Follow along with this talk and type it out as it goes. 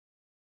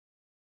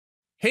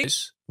Hey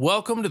guys,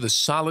 welcome to the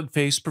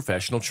SolidFace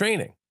Professional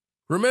Training.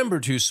 Remember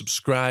to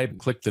subscribe and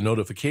click the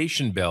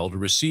notification bell to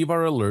receive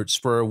our alerts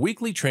for our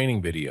weekly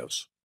training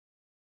videos.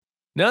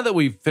 Now that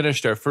we've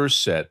finished our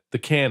first set, the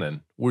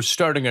cannon, we're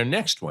starting our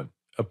next one,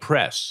 a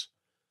press.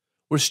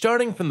 We're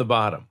starting from the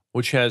bottom,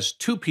 which has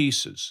two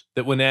pieces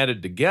that when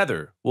added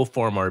together will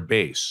form our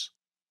base.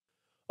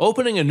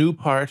 Opening a new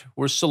part,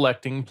 we're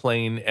selecting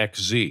plane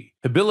XZ,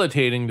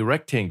 habilitating the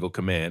rectangle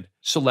command,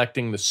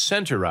 selecting the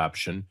center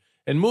option,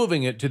 and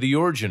moving it to the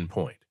origin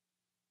point.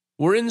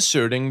 We're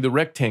inserting the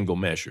rectangle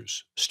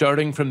measures,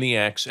 starting from the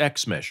X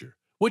measure,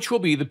 which will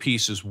be the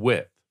piece's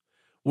width.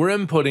 We're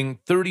inputting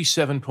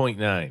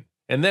 37.9,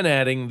 and then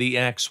adding the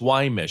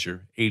XY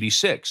measure,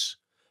 86.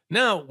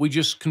 Now we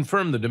just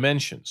confirm the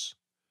dimensions.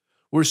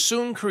 We're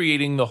soon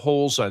creating the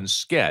holes on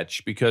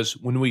sketch because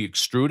when we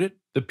extrude it,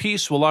 the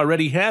piece will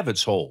already have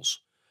its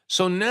holes.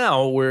 So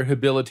now we're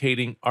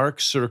habilitating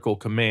arc circle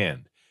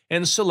command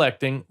and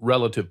selecting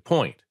relative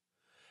point.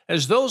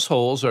 As those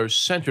holes are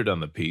centered on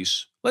the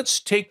piece, let's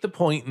take the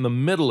point in the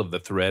middle of the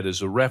thread as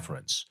a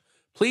reference.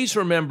 Please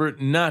remember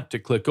not to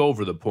click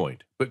over the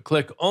point, but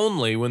click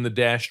only when the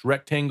dashed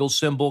rectangle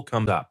symbol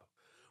comes up.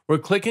 We're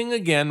clicking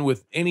again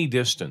with any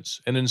distance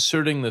and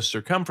inserting the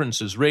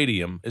circumference's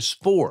radium as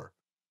 4.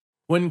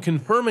 When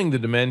confirming the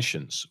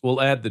dimensions,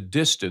 we'll add the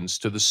distance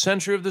to the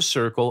center of the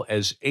circle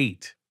as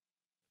 8.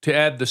 To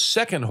add the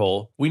second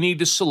hole, we need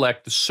to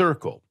select the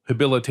circle,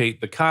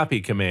 habilitate the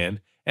copy command,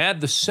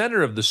 add the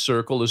center of the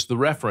circle as the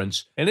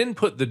reference, and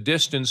input the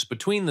distance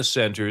between the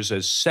centers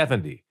as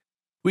 70.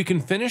 We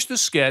can finish the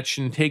sketch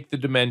and take the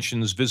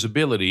dimensions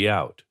visibility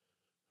out.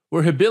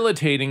 We're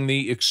habilitating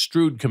the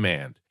extrude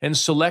command and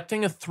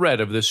selecting a thread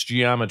of this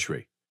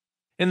geometry.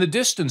 In the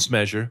distance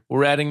measure,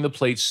 we're adding the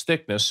plate's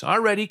thickness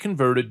already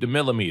converted to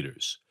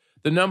millimeters.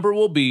 The number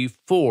will be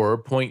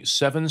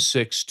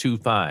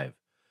 4.7625.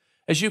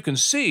 As you can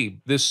see,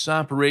 this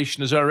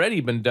operation has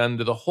already been done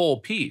to the whole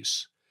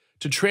piece.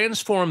 To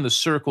transform the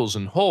circles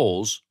and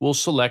holes, we'll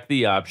select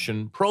the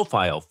option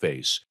Profile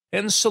Face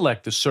and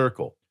select a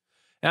circle.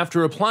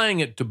 After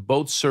applying it to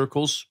both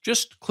circles,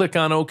 just click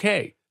on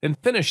OK and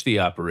finish the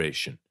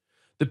operation.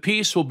 The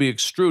piece will be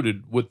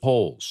extruded with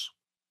holes.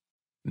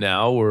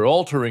 Now we're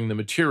altering the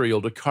material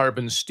to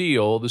carbon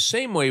steel the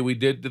same way we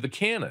did to the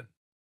cannon.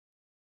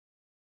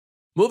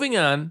 Moving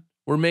on,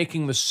 we're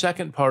making the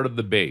second part of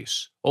the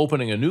base,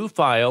 opening a new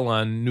file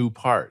on New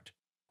Part.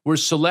 We're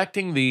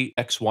selecting the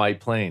XY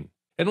plane,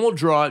 and we'll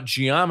draw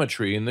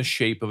geometry in the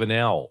shape of an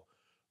L.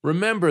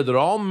 Remember that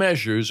all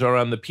measures are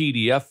on the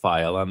PDF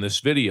file on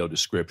this video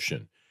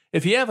description.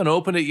 If you haven't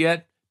opened it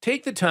yet,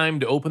 take the time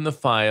to open the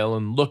file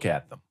and look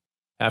at them.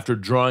 After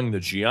drawing the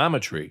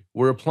geometry,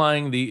 we're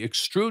applying the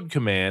extrude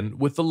command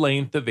with the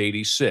length of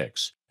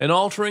 86 and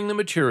altering the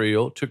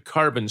material to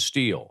carbon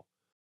steel.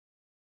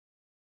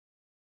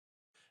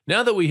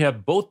 Now that we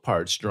have both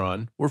parts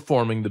drawn, we're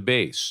forming the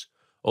base.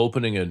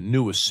 Opening a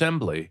new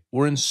assembly,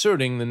 we're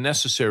inserting the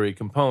necessary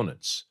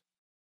components.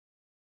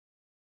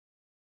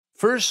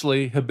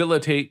 Firstly,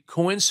 habilitate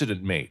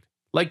coincident mate,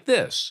 like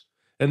this,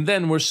 and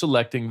then we're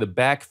selecting the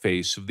back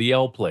face of the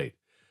L plate.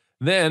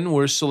 Then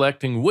we're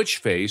selecting which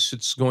face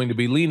it's going to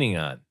be leaning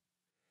on.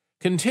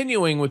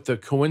 Continuing with the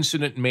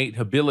coincident mate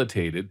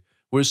habilitated,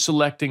 we're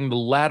selecting the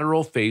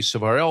lateral face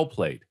of our L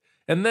plate,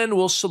 and then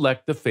we'll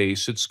select the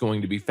face it's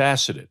going to be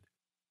faceted.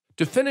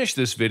 To finish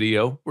this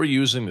video, we're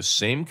using the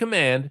same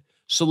command,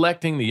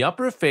 selecting the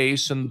upper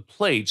face and the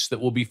plates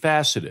that will be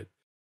faceted.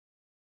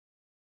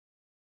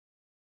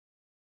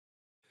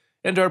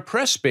 And our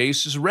press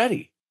base is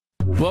ready.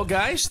 Well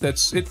guys,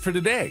 that's it for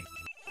today.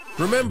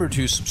 Remember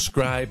to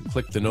subscribe,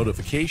 click the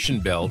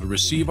notification bell to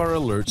receive our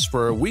alerts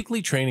for our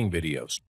weekly training videos.